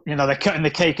they? They're cutting the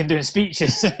cake and doing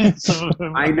speeches.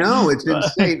 I know, it's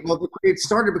insane. Well, it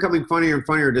started becoming funnier and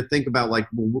funnier to think about, like,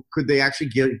 well, could they actually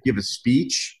give a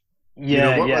speech?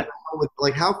 Yeah.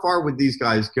 Like, how far would these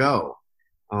guys go?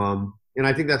 And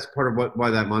I think that's part of why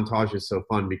that montage is so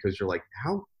fun, because you're like,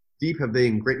 how deep have they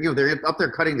ingrained? They're up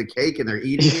there cutting the cake and they're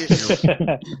eating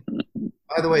it.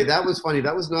 By the way, that was funny.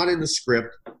 That was not in the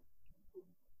script.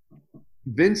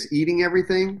 Vince eating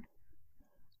everything.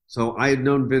 So I had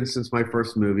known Vince since my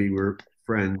first movie. We're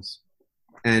friends.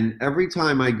 And every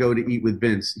time I go to eat with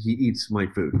Vince, he eats my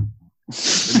food.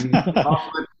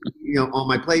 On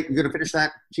my plate, you're going to finish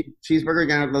that cheeseburger, you're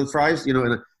going to have those fries,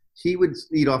 and he would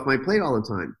eat off my plate all the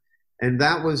time. And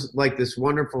that was like this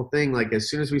wonderful thing. Like, as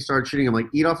soon as we started shooting, I'm like,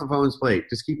 eat off of Owen's plate.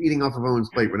 Just keep eating off of Owen's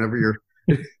plate whenever you're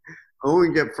 –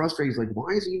 Owen get frustrated. He's like,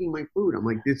 why is he eating my food? I'm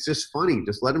like, it's just funny.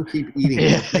 Just let him keep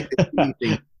eating.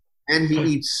 And he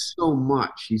eats so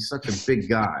much. He's such a big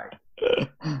guy.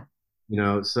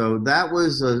 So that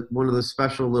was one of the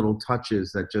special little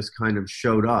touches that just kind of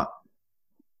showed up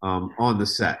on the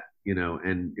set,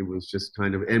 and it was just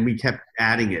kind of – and we kept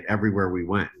adding it everywhere we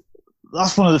went.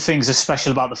 That's one of the things that's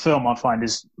special about the film, I find,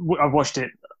 is I've watched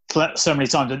it so many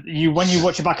times. When you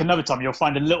watch it back another time, you'll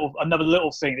find another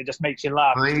little thing that just makes you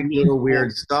laugh. Tiny little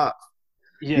weird stuff.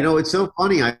 Yeah. It's so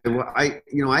funny. I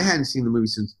hadn't seen the movie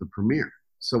since the premiere.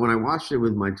 So when I watched it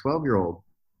with my 12-year-old,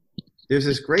 there's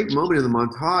this great moment in the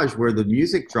montage where the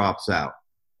music drops out.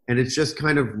 And it's just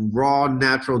kind of raw,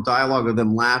 natural dialogue of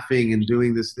them laughing and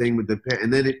doing this thing with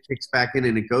and then it kicks back in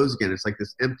and it goes again. It's like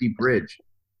this empty bridge.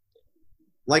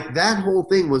 Like, that whole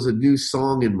thing was a new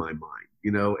song in my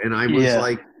mind, and I was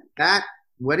like, that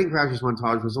Wedding Crashers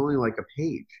montage was only like a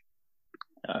page.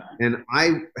 And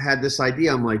I had this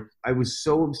idea. I'm like, I was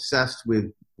so obsessed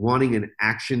with wanting an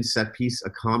action set piece,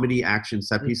 a comedy action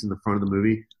set piece in the front of the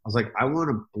movie. I was like, I want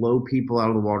to blow people out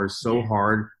of the water so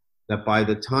hard that by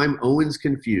the time Owen's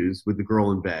confused with the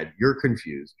girl in bed, you're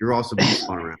confused. You're also being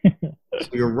spun around. So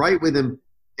you're right with him,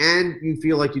 and you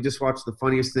feel like you just watched the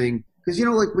funniest thing. Because,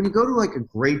 like, when you go to, like, a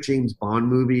great James Bond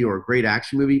movie or a great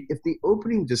action movie, if the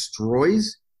opening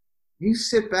destroys, you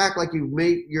sit back like you've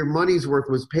made your money's worth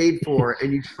was paid for,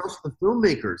 and you trust the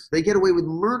filmmakers. They get away with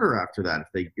murder after that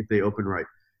if they open right.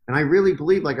 And I really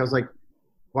believe, I was like,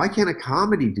 why can't a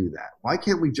comedy do that? Why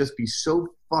can't we just be so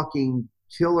fucking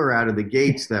killer out of the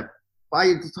gates that by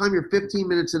the time you're 15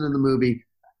 minutes into the movie,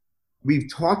 we've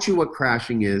taught you what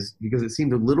crashing is, because it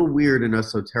seemed a little weird and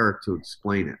esoteric to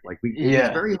explain it. It was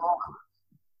very hard.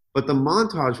 But the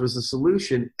montage was the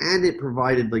solution, and it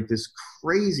provided like this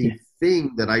crazy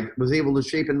thing that I was able to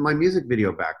shape, and my music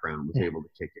video background was able to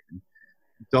kick in.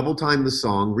 Double time the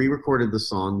song, re-recorded the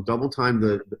song, double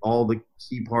time all the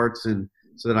key parts, and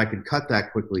so that I could cut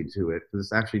that quickly to it, because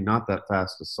it's actually not that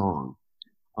fast a song.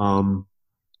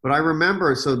 But I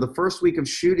remember, so the first week of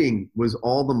shooting was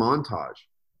all the montage.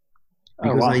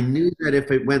 Because I knew that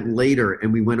if it went later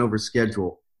and we went over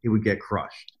schedule, it would get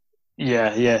crushed.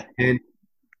 Yeah. And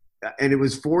it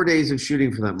was 4 days of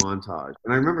shooting for that montage.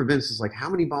 And I remember Vince was like, how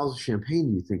many bottles of champagne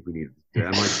do you think we need?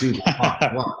 I'm like, dude,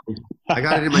 I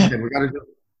got it in my head. We got to do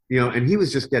it. And he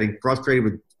was just getting frustrated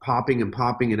with popping and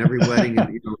every wedding.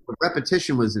 And, the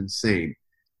repetition was insane.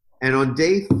 And on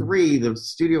day 3, the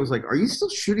studio was like, "Are you still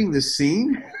shooting this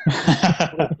scene?"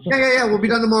 Yeah. We'll be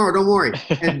done tomorrow. Don't worry.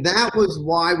 And that was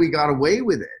why we got away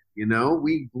with it. You know,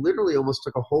 we literally almost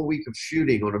took a whole week of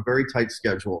shooting on a very tight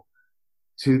schedule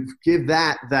to give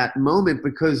that moment,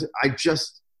 because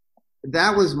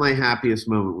that was my happiest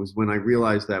moment, was when I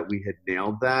realized that we had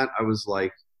nailed that. I was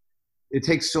like, it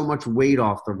takes so much weight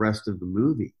off the rest of the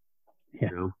movie. Yeah.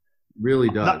 You know, really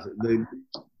does.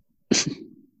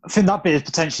 I think that bit is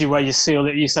potentially where you seal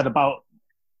it. You said about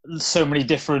so many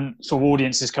different sort of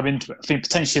audiences come into it. I think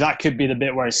potentially that could be the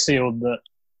bit where it's sealed, that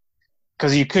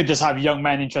because you could just have young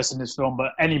men interested in this film,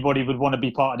 but anybody would want to be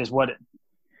part of this wedding.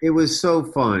 It was so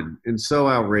fun and so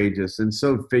outrageous and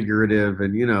so figurative,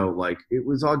 and, you know, like, it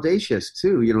was audacious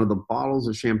too. You know, the bottles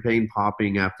of champagne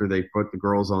popping after they put the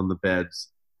girls on the beds.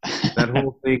 That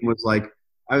whole thing was like,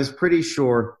 I was pretty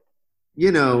sure,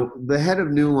 you know, the head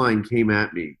of New Line came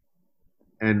at me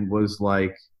and was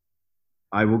like,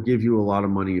 "I will give you a lot of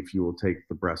money if you will take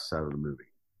the breasts out of the movie."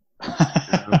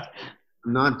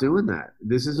 I'm not doing that.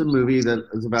 This is a movie that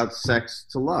is about sex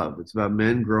to love. It's about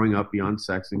men growing up beyond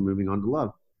sex and moving on to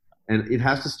love. And it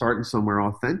has to start in somewhere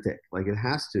authentic. Like, it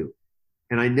has to.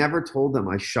 And I never told them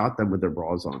I shot them with their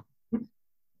bras on.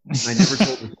 I never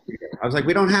told them. I was like,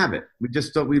 we don't have it. We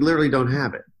literally don't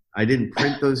have it. I didn't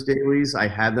print those dailies. I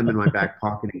had them in my back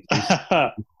pocket in case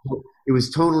it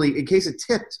was totally, in case it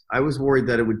tipped. I was worried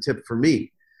that it would tip for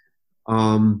me.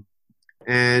 It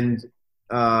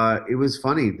was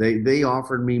funny. They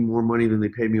offered me more money than they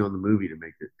paid me on the movie to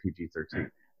make it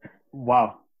PG-13.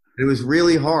 Wow. It was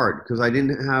really hard because I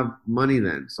didn't have money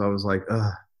then. So I was like,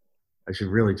 ugh, I should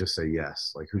really just say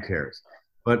yes. Like, who cares?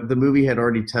 But the movie had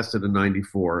already tested a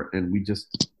 94, and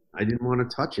I didn't want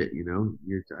to touch it, you know?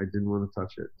 I didn't want to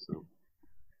touch it. So.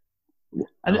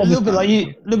 And a little bit like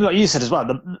you said as well,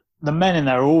 the men in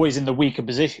there are always in the weaker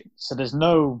position. So that's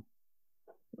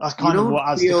kind of what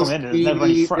adds to come in. There's never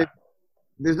any threat.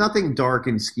 There's nothing dark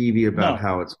and skeevy about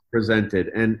how it's presented.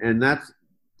 And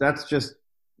that's just,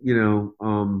 you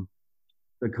know,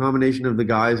 the combination of the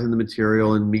guys and the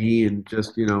material and me, and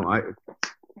just, you know, I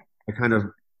kind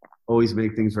of always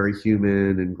make things very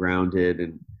human and grounded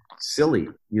and silly.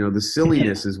 You know, the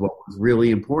silliness is what was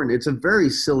really important. It's a very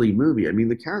silly movie. I mean,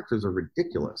 the characters are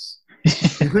ridiculous.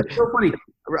 It's so funny.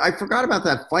 I forgot about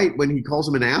that fight when he calls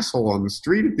him an asshole on the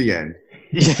street at the end.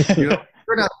 You know,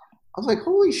 I was like,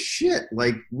 holy shit,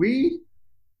 like, we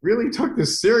really took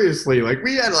this seriously. Like,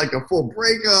 we had like a full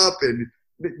breakup, and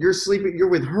you're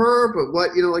with her, but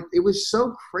what, you know, like, it was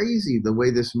so crazy the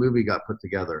way this movie got put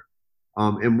together.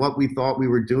 And what we thought we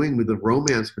were doing with the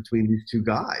romance between these two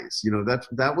guys. You know,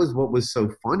 that was what was so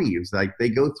funny. It was like they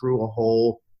go through a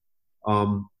whole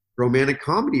romantic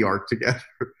comedy arc together.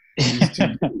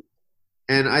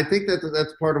 And I think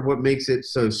that's part of what makes it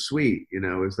so sweet, you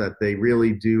know, is that they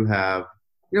really do have,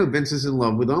 you know, Vince is in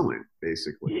love with Owen,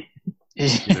 basically.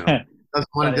 You know, doesn't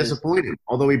want to disappoint him,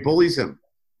 although he bullies him.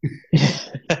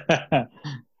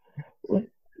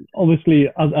 Obviously,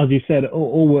 as you said, it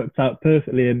all worked out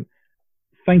perfectly. And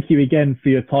thank you again for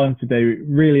your time today.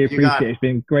 Really appreciate it. It's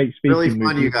been great speaking. Really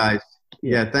fun, you guys.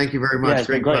 Yeah, thank you very much. Yeah, it's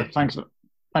been great. Thanks.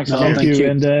 Thank you.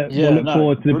 And we'll look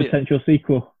forward to the potential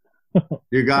sequel.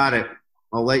 You got it.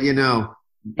 I'll let you know.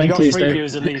 You got 3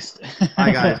 views at least.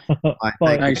 Bye, guys.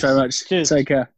 Bye. Thanks very much. Cheers. Take care.